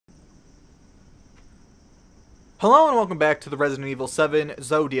Hello and welcome back to the Resident Evil 7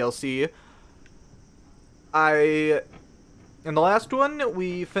 Zoe DLC. In the last one,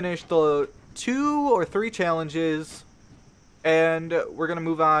 we finished the 2 or 3 challenges, and we're gonna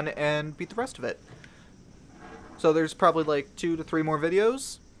move on and beat the rest of it. So there's probably like 2 to 3 more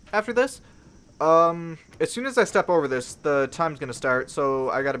videos after this. As soon as I step over this, the time's gonna start, so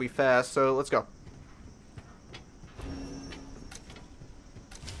I gotta be fast, so let's go.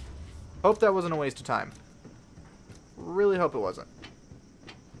 Hope that wasn't a waste of time. Really hope it wasn't.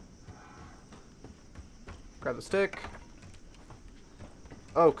 Grab the stick.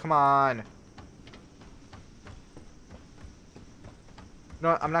 Oh, come on. You know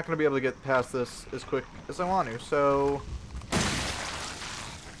what? I'm not going to be able to get past this as quick as I want to, so...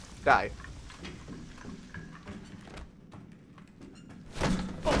 Die.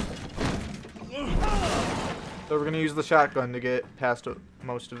 So we're going to use the shotgun to get past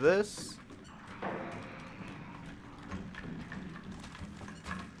most of this.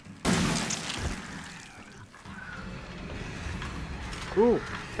 Ooh,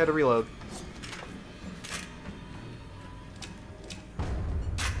 had to reload.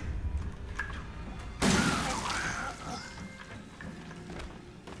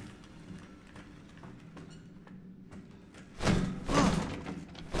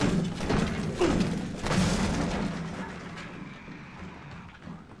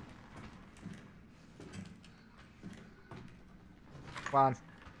 Come on.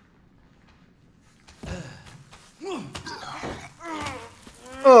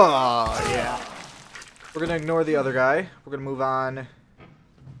 Oh, yeah. We're gonna ignore the other guy. We're gonna move on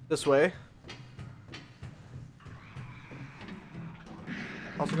this way.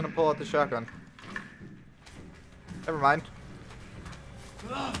 Also gonna pull out the shotgun. Never mind.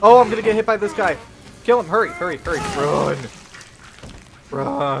 Oh, I'm gonna get hit by this guy. Kill him. Hurry, hurry, hurry. Run.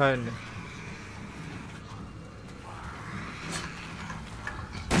 Run.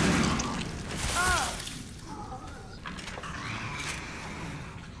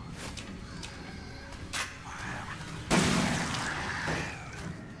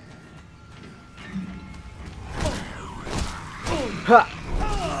 Ha!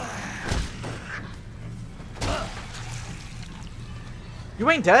 You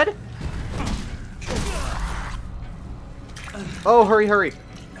ain't dead? Oh, hurry, hurry.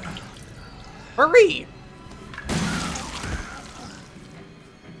 Hurry!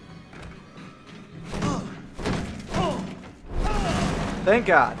 Thank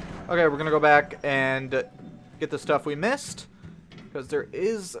God. Okay, we're gonna go back and get the stuff we missed, because there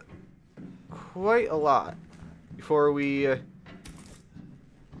is quite a lot before we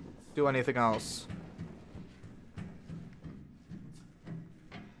do anything else.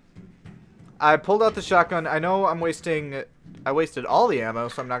 I pulled out the shotgun. I know I wasted all the ammo,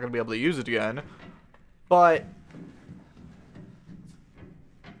 so I'm not going to be able to use it again. But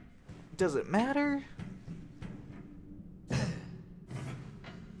does it matter?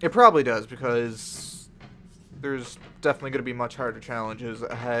 It probably does, because there's definitely going to be much harder challenges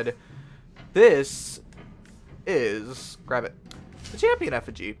ahead. This is, grab it, the champion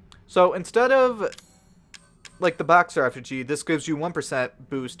effigy. So instead of like the boxer effigy, this gives you 1%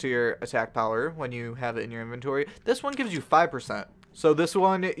 boost to your attack power when you have it in your inventory. This one gives you 5%. So this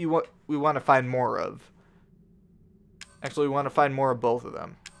one we want to find more of. Actually, we want to find more of both of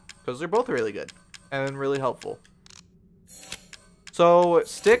them, because they're both really good and really helpful. So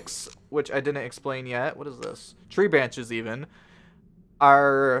sticks, which I didn't explain yet. What is this? Tree branches even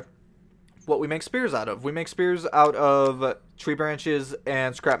are what we make spears out of. We make spears out of tree branches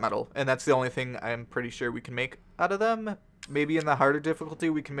and scrap metal, and that's the only thing I'm pretty sure we can make out of them. Maybe in the harder difficulty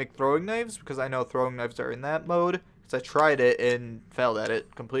we can make throwing knives, because I know throwing knives are in that mode, because I tried it and failed at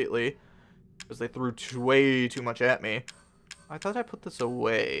it completely, because they threw way too much at me. I thought I put this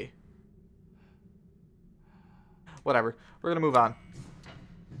away. Whatever. We're gonna move on.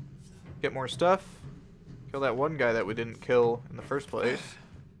 Get more stuff. Kill that one guy that we didn't kill in the first place.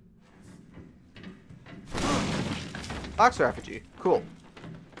 Boxer effigy. Cool.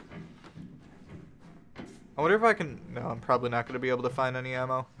 I wonder if I can... No, I'm probably not going to be able to find any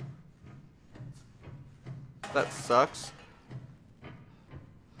ammo. That sucks.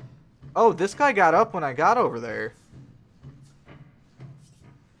 Oh, this guy got up when I got over there.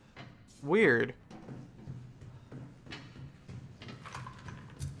 Weird.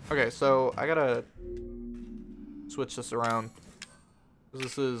 Okay, so I gotta switch this around.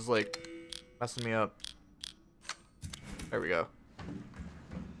 This is, like, messing me up. There we go.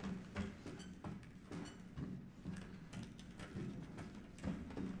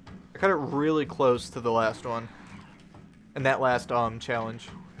 I cut it really close to the last one. And that last challenge.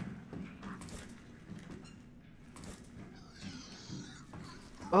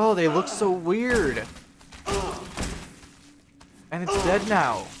 Oh, they look so weird. And it's dead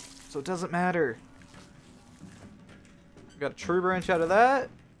now, so it doesn't matter. Got a tree branch out of that.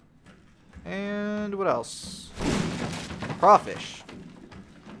 And what else? Crawfish.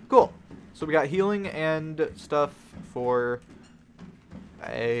 Cool. So we got healing and stuff for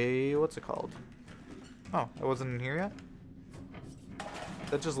a... what's it called? Oh, that wasn't in here yet?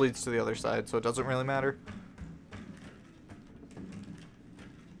 That just leads to the other side, so it doesn't really matter.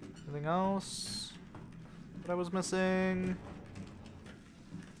 Anything else that I was missing?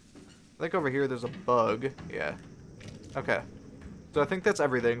 I think over here there's a bug. Yeah. Okay. So I think that's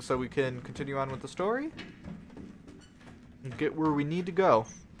everything, so we can continue on with the story and get where we need to go.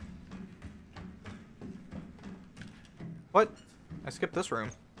 What? I skipped this room.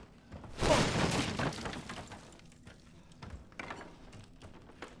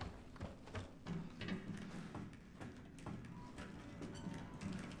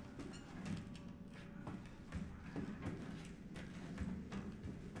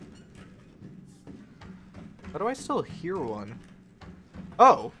 How do I still hear one?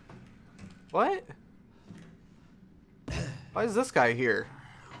 Oh. What? Why is this guy here?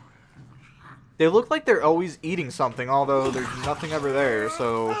 They look like they're always eating something, although there's nothing ever there,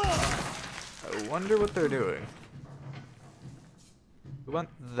 so... I wonder what they're doing. We went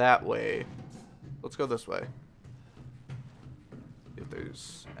that way. Let's go this way. See if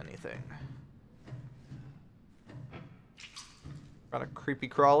there's anything. Got a creepy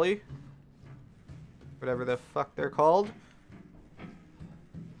crawly. Whatever the fuck they're called.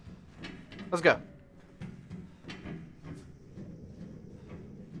 Let's go.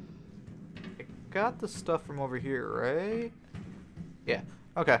 I got the stuff from over here, right? Yeah.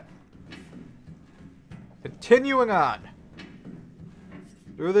 Okay. Continuing on.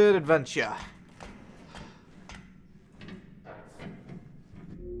 Through the adventure.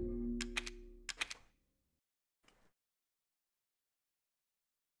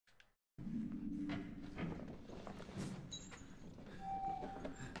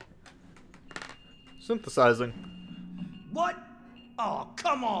 Synthesizing. What? Oh,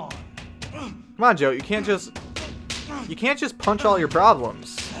 come on. Come on, Joe. You can't just punch all your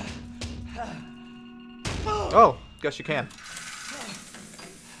problems. Oh, guess you can.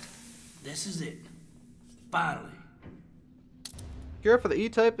 This is it. Finally. Cure for the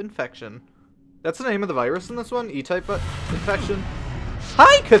E-type infection. That's the name of the virus in this one? E-type infection.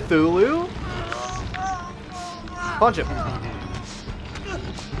 Hi, Cthulhu! Punch him.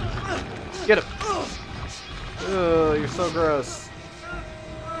 Get him. Ugh, you're so gross.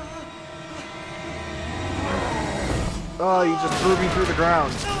 Oh, you just threw me through the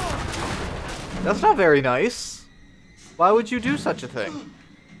ground. That's not very nice. Why would you do such a thing?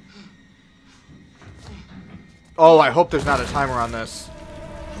 Oh, I hope there's not a timer on this.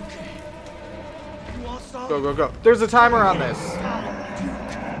 Go, go, go. There's a timer on this.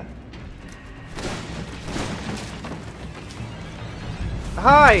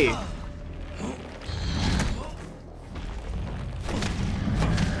 Hi!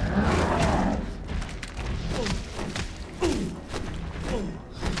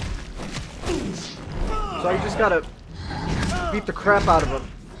 So I just gotta beat the crap out of him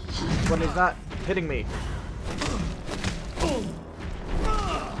when he's not hitting me.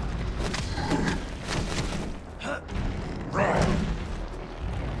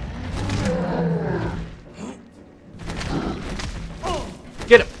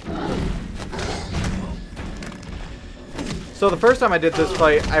 Get him! So the first time I did this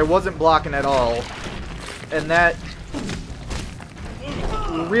fight, I wasn't blocking at all. And that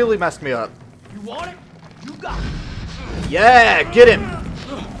really messed me up. You want it? You got it. Yeah, get him!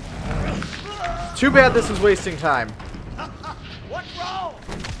 Too bad this is wasting time. What's wrong?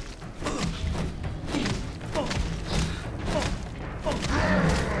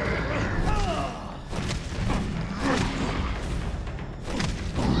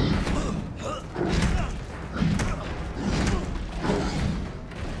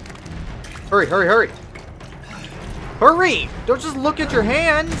 Hurry, hurry, hurry! Hurry! Don't just look at your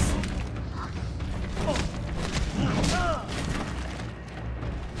hands!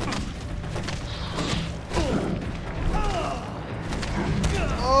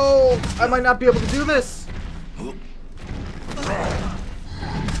 Oh, I might not be able to do this!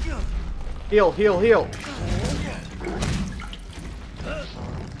 Heal, heal, heal!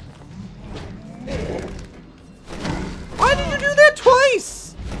 Why did you do that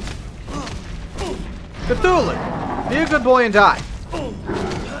twice? Cthulhu, be a good boy and die.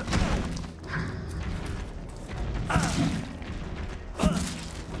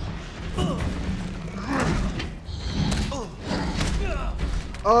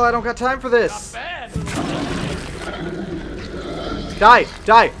 Oh, I don't got time for Not this. bad. Die!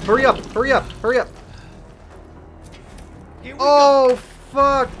 Die! Hurry up! Hurry up! Hurry up! Here we Oh,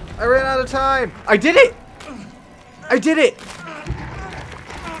 fuck! I ran out of time! I did it! I did it!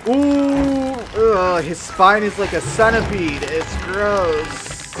 Ooh! Ugh, his spine is like a centipede. It's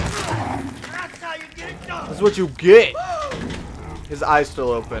gross. go. That's how you get it done. That's what you get! His eye's still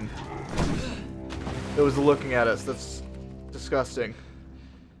open. It was looking at us. That's disgusting.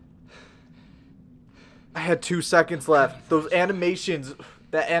 I had 2 seconds left. Those animations,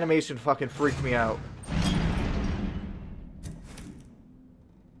 that animation fucking freaked me out.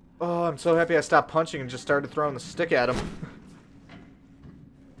 Oh, I'm so happy I stopped punching and just started throwing the stick at him.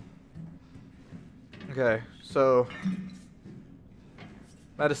 Okay, so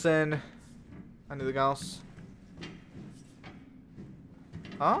medicine. Anything else?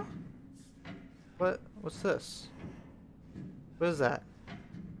 Huh? What's this? What is that?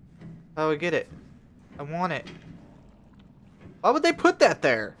 How do I get it? I want it. Why would they put that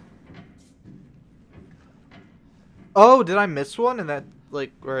there? Oh, did I miss one and that,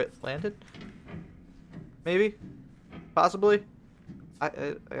 like, where it landed? Maybe? Possibly?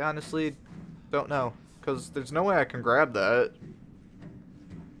 I honestly don't know. Because there's no way I can grab that.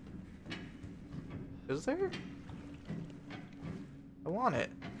 Is there? I want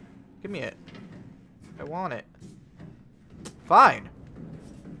it. Give me it. I want it. Fine.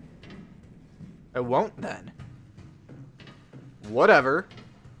 I won't then. Whatever.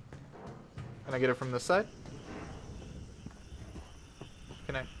 Can I get it from this side?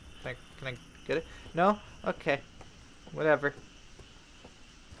 Can I get it? No? Okay. Whatever.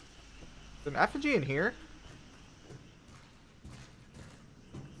 Is an effigy in here?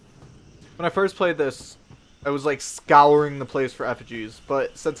 When I first played this, I was like scouring the place for effigies,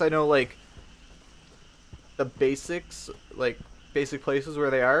 but since I know like the basics, like basic places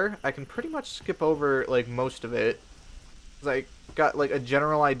where they are, I can pretty much skip over like most of it. 'Cause I got like a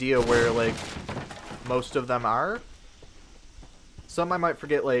general idea where like most of them are. Some I might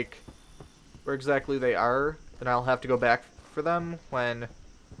forget like where exactly they are, then I'll have to go back for them when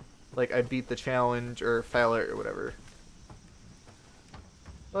like I beat the challenge or fail it or whatever.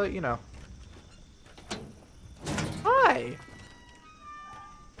 But you know. Hi.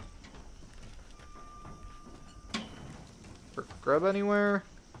 For grub anywhere?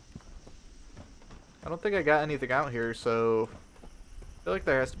 I don't think I got anything out here, so I feel like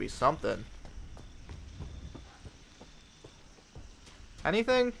there has to be something.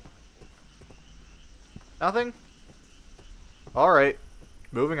 Anything? Nothing? Alright.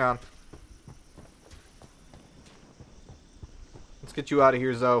 Moving on. Let's get you out of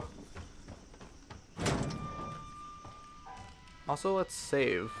here, Zoe. Also, let's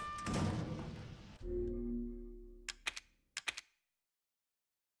save.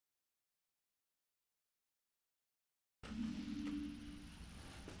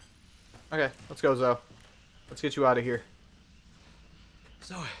 Okay, let's go, Zoe. Let's get you out of here.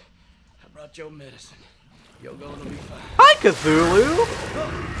 Zoe, I brought your medicine. You're going to be fine. Hi, Cthulhu!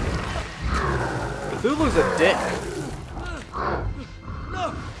 Cthulhu's a dick.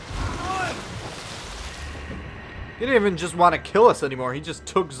 No! Zoe! He didn't even just want to kill us anymore. He just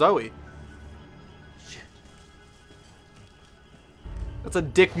took Zoe. Shit. That's a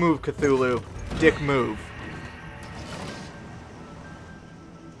dick move, Cthulhu. Dick move.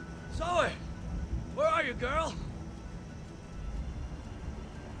 Zoe! Where are you, girl?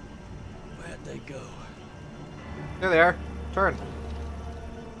 Where'd they go? There they are. Turn.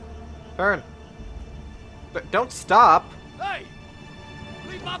 Turn. Don't stop. Hey!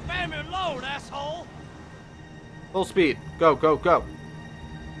 Leave my family alone, asshole! Full speed. Go, go, go.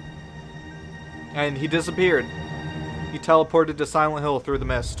 And he disappeared. He teleported to Silent Hill through the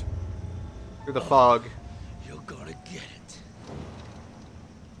mist. Through the fog. You're gonna get it.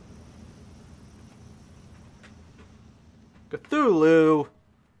 Cthulhu!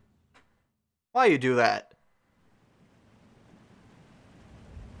 Why you do that?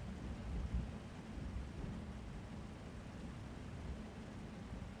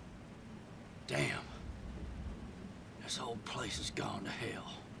 Damn. This whole place has gone to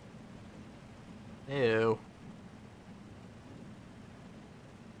hell. Ew.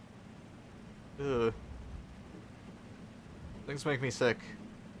 Ugh. Things make me sick.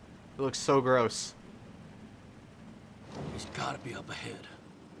 It looks so gross. He's gotta be up ahead.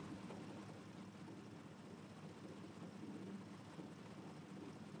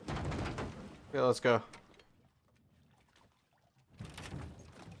 Okay, let's go.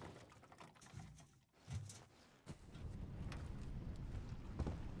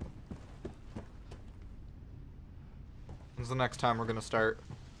 When's the next time we're gonna start?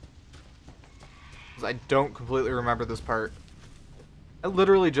 'Cause I don't completely remember this part. I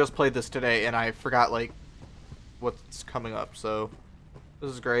literally just played this today and I forgot like what's coming up, so this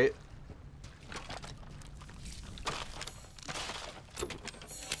is great.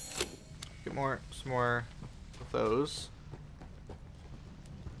 Get some more of those.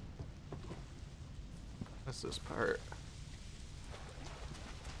 What's this part?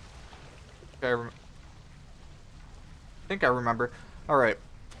 Okay, I think I remember. Alright.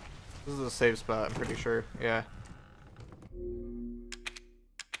 This is a save spot, I'm pretty sure. Yeah.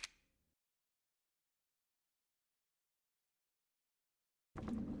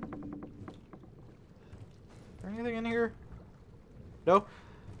 Is there anything in here? No?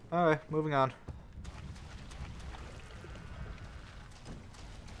 Alright, moving on.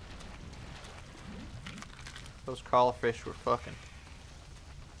 Those crawfish were fucking.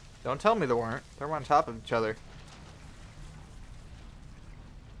 Don't tell me they weren't. They were on top of each other.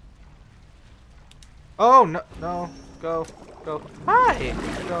 Oh, no. No. Go. Go. Hi!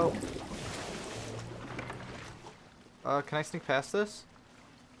 Go. Can I sneak past this?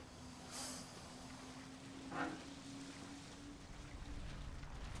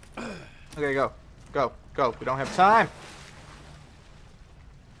 Okay, go. Go. Go. We don't have time.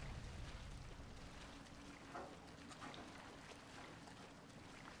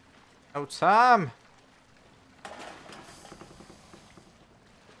 No time.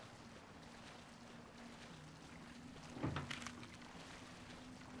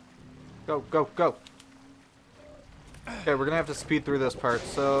 Go, go, go. Okay, we're gonna have to speed through this part,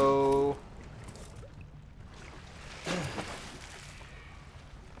 so...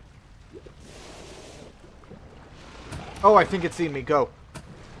 Oh, I think it's seen me. Go.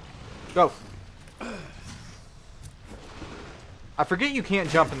 Go. I forget you can't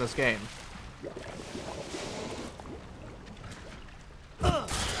jump in this game.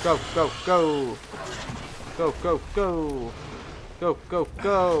 Go, go, go. Go, go, go. Go, go,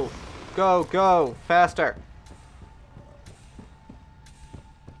 go. Go, go. Faster.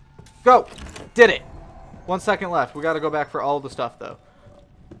 Go. Did it. 1 second left. We gotta go back for all the stuff, though.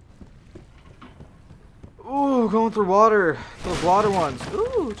 Ooh, going through water. Those water ones.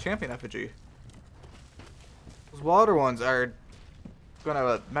 Ooh, champion effigy. Those water ones are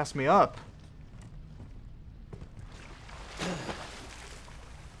gonna mess me up.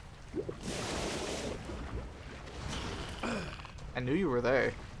 I knew you were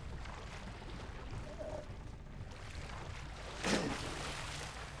there.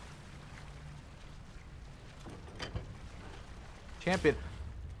 Champion.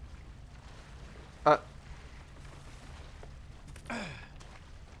 How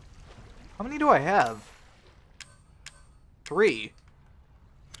many do I have? 3.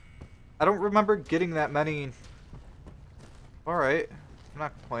 I don't remember getting that many. Alright. I'm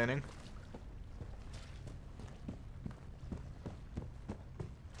not complaining.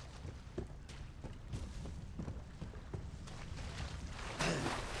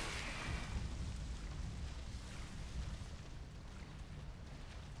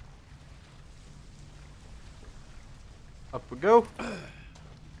 Up we go.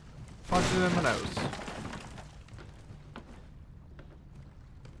 Punch it in the nose.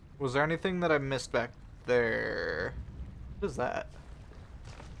 Was there anything that I missed back there? What is that?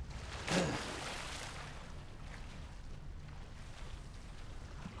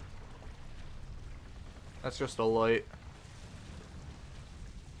 That's just a light.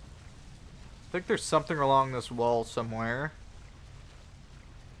 I think there's something along this wall somewhere.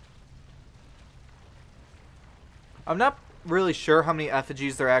 I'm not really sure how many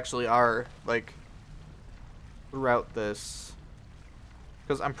effigies there actually are, like, throughout this.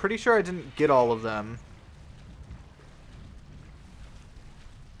 Because I'm pretty sure I didn't get all of them.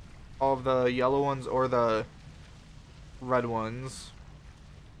 All of the yellow ones or the red ones.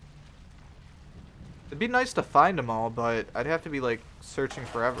 It'd be nice to find them all, but I'd have to be, like, searching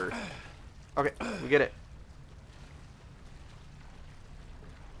forever. Okay, we get it.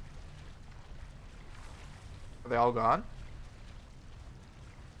 Are they all gone?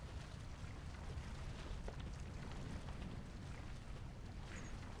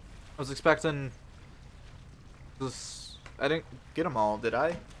 I was expecting this. I didn't get them all, did I?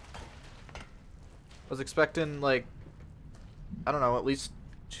 I was expecting, like, I don't know, at least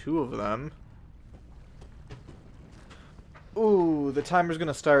 2 of them. Ooh, the timer's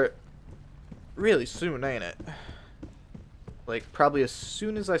gonna start really soon, ain't it? Like, probably as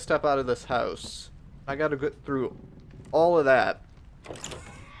soon as I step out of this house. I gotta get through all of that.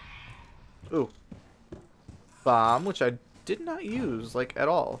 Ooh. Bomb, which I did not use, like, at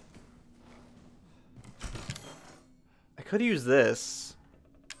all. I could use this,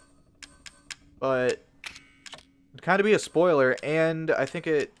 but it'd kind of be a spoiler, and I think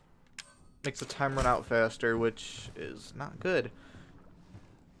it makes the time run out faster, which is not good.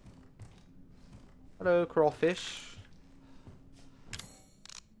 Hello, crawfish.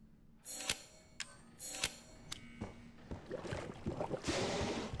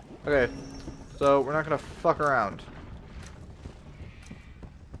 Okay, so we're not gonna fuck around.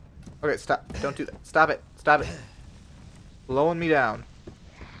 Okay, stop. Don't do that. Stop it. Stop it. Blowing me down.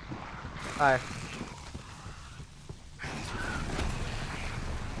 Hi.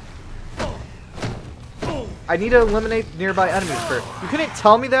 I need to eliminate nearby enemies first. You couldn't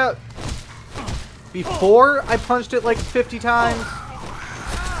tell me that before I punched it like 50 times?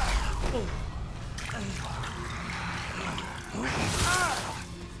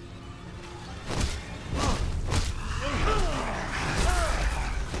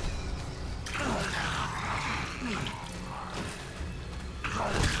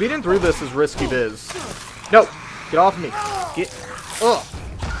 Speeding through this is risky biz. No! Get off of me. Get... Ugh!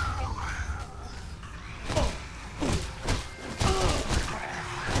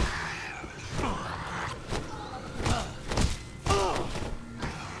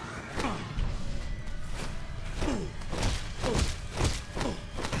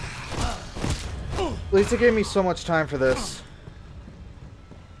 At least it gave me so much time for this.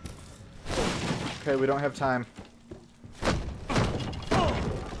 Okay, we don't have time.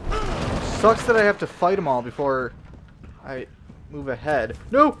 Sucks that I have to fight them all before I move ahead.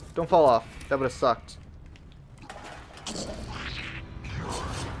 No! Don't fall off. That would have sucked.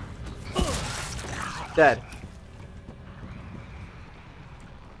 Dead.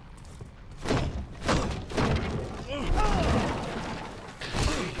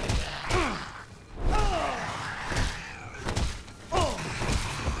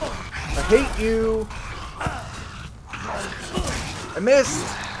 I hate you. I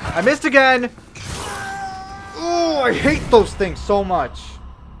missed. I missed again. Oh, I hate those things so much.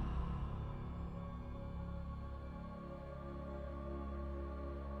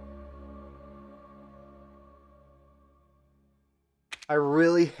 I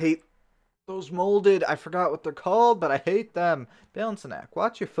really hate those molded. I forgot what they're called, but I hate them. Balancing act.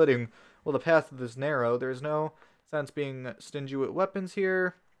 Watch your footing. Well, the path is narrow. There's no sense being stingy with weapons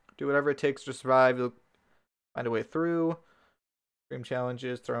here. Do whatever it takes to survive. You'll find a way through. Extreme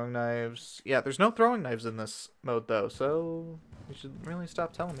challenges, throwing knives. Yeah, there's no throwing knives in this mode, though, so you should really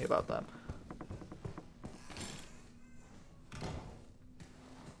stop telling me about them.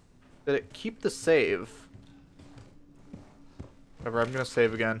 Did it keep the save? Whatever, I'm gonna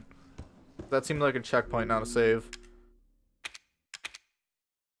save again. That seemed like a checkpoint, not a save.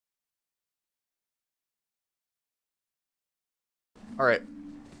 Alright.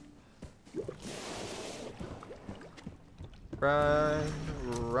 Run,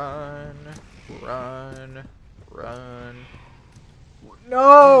 run, run, run.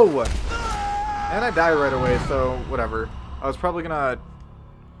 No! And I die right away, so whatever. I was probably gonna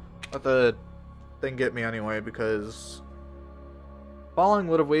let the thing get me anyway, because falling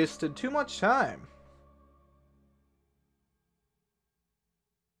would have wasted too much time.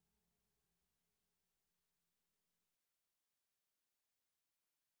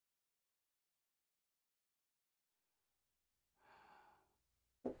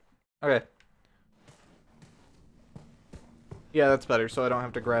 Okay. Yeah, that's better, so I don't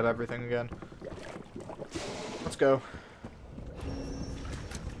have to grab everything again. Let's go.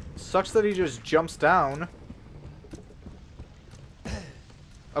 Sucks that he just jumps down.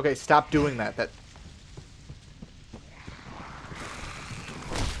 Okay, stop doing that.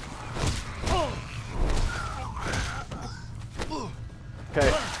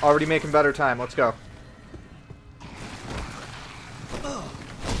 Okay, already making better time. Let's go.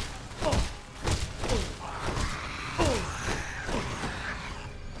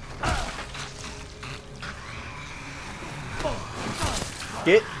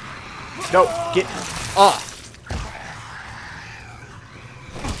 Get. No, get off.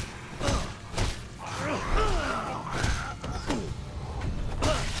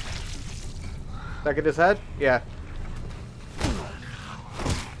 Back at his head? Yeah.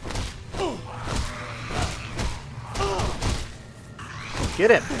 Get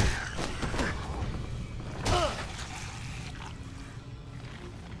him.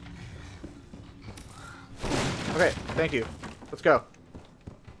 Okay, thank you. Let's go.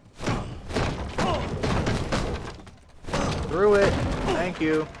 Through it. Thank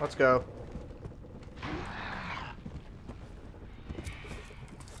you. Let's go.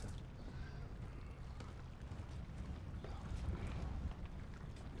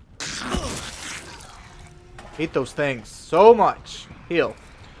 Hate those things so much. Heal.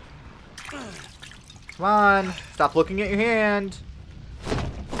 Come on. Stop looking at your hand.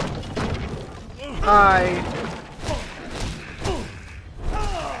 Hi.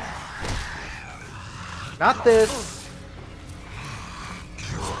 Not this.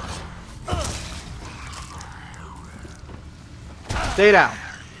 Stay down.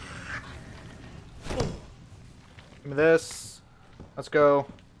 Give me this. Let's go.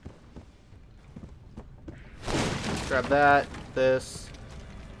 Grab that. This.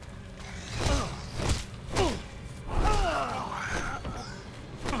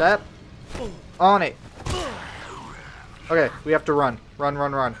 That. On it. Okay, we have to run. Run,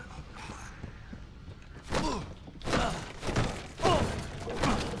 run, run.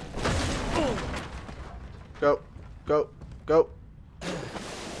 Go. Go. Go.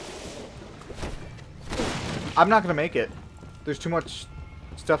 I'm not gonna make it. There's too much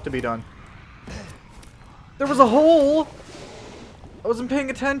stuff to be done. There was a hole! I wasn't paying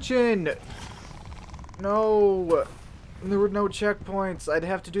attention! No! There were no checkpoints. I'd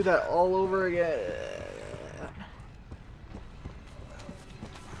have to do that all over again.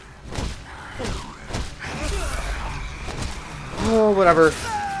 Oh, whatever.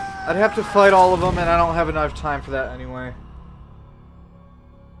 I'd have to fight all of them, and I don't have enough time for that anyway.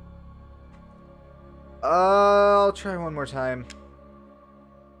 I'll try one more time.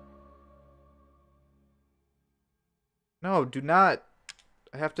 No, do not.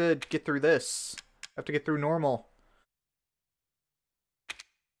 I have to get through this. I have to get through normal.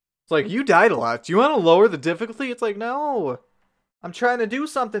 It's like, you died a lot. Do you want to lower the difficulty? It's like, no. I'm trying to do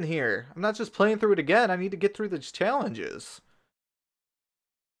something here. I'm not just playing through it again. I need to get through these challenges.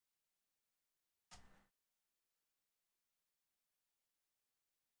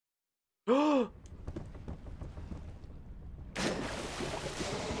 I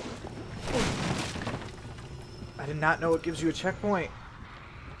did not know it gives you a checkpoint.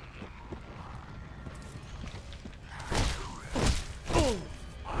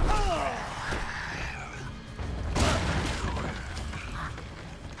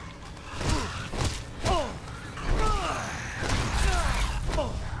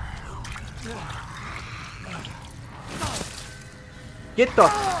 Get the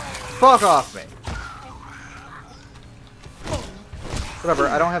fuck off me. Whatever,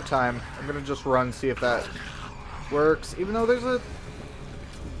 I don't have time. I'm gonna just run, see if that works. Even though there's a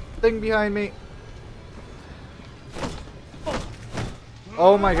thing behind me.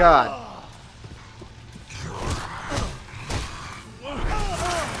 Oh my god.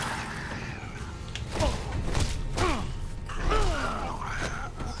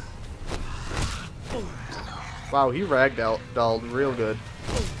 Wow, he ragdolled real good.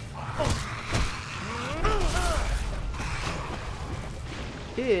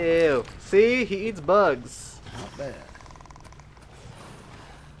 Ew. See? He eats bugs. Not bad.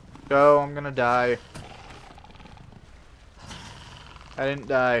 Go, I'm gonna die. I didn't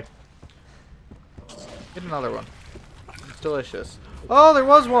die. Get another one. It's delicious. Oh, there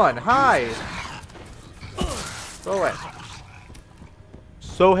was one! Hi! Go away.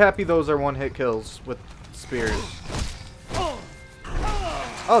 So happy those are one-hit kills with spears.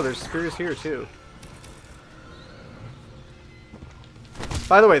 Oh, there's spears here too.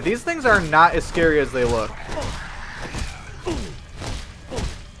 By the way, these things are not as scary as they look.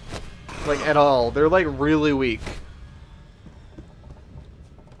 Like, at all. They're, like, really weak.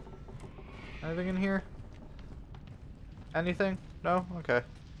 Anything in here? Anything? No? Okay.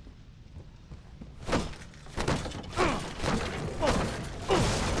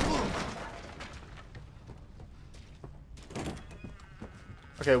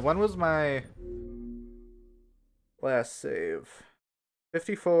 Okay, when was my last save?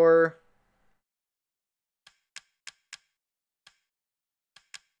 54.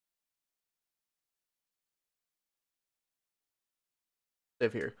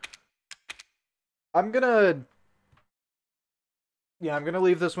 Save here. I'm gonna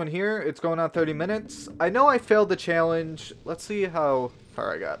leave this one here. It's going on 30 minutes. I know I failed the challenge. Let's see how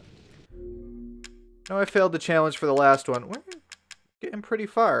far I got. I know I failed the challenge for the last one. We're getting pretty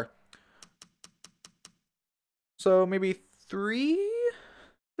far. So maybe 3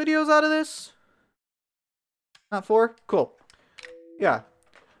 videos out of this? Not 4? Cool. Yeah.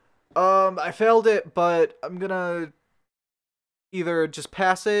 I failed it, but I'm gonna either just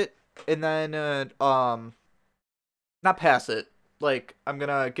pass it and then not pass it. Like, I'm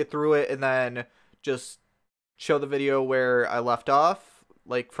gonna get through it and then just show the video where I left off,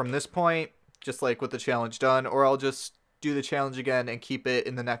 like from this point, just like with the challenge done, or I'll just do the challenge again and keep it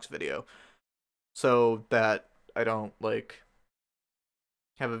in the next video so that I don't like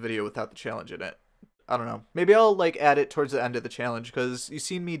have a video without the challenge in it. I don't know. Maybe I'll like add it towards the end of the challenge because you've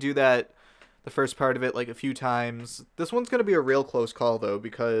seen me do that, the first part of it, like a few times. This one's gonna be a real close call though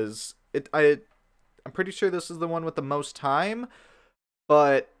because I'm pretty sure this is the one with the most time,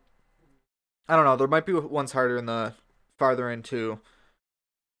 but I don't know. There might be ones harder in the farther in too.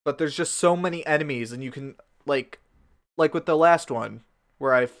 But there's just so many enemies, and you can like with the last one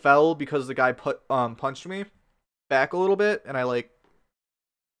where I fell because the guy punched me back a little bit, and I like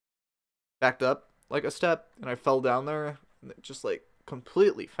backed up like a step, and I fell down there, and it just like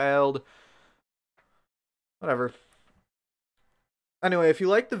completely failed. Whatever. Anyway, if you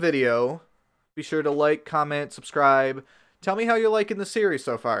liked the video, be sure to like, comment, subscribe. Tell me how you're liking the series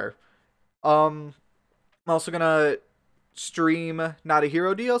so far. I'm also gonna stream Not a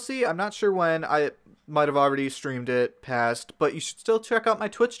Hero DLC. I'm not sure when. I might have already streamed it past, but you should still check out my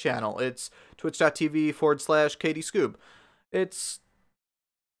Twitch channel. It's twitch.tv/KDScoob.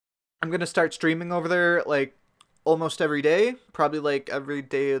 I'm gonna start streaming over there like almost every day, probably like every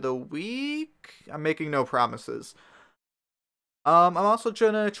day of the week. I'm making no promises. I'm also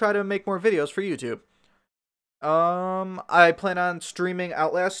gonna try to make more videos for YouTube. I plan on streaming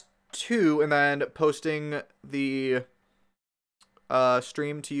Outlast 2 and then posting the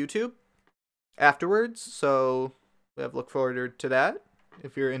stream to YouTube afterwards, so look forward to that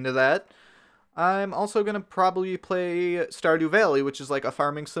if you're into that. I'm also gonna probably play Stardew Valley, which is like a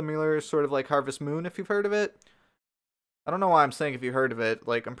farming simulator, sort of like Harvest Moon, if you've heard of it. I don't know why I'm saying if you heard of it.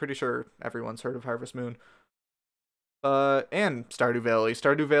 Like, I'm pretty sure everyone's heard of Harvest Moon. And Stardew Valley.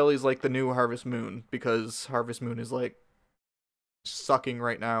 Stardew Valley is like the new Harvest Moon, because Harvest Moon is like sucking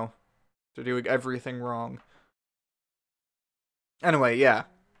right now. They're doing everything wrong. Anyway, yeah.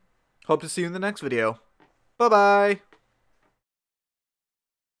 Hope to see you in the next video. Bye-bye!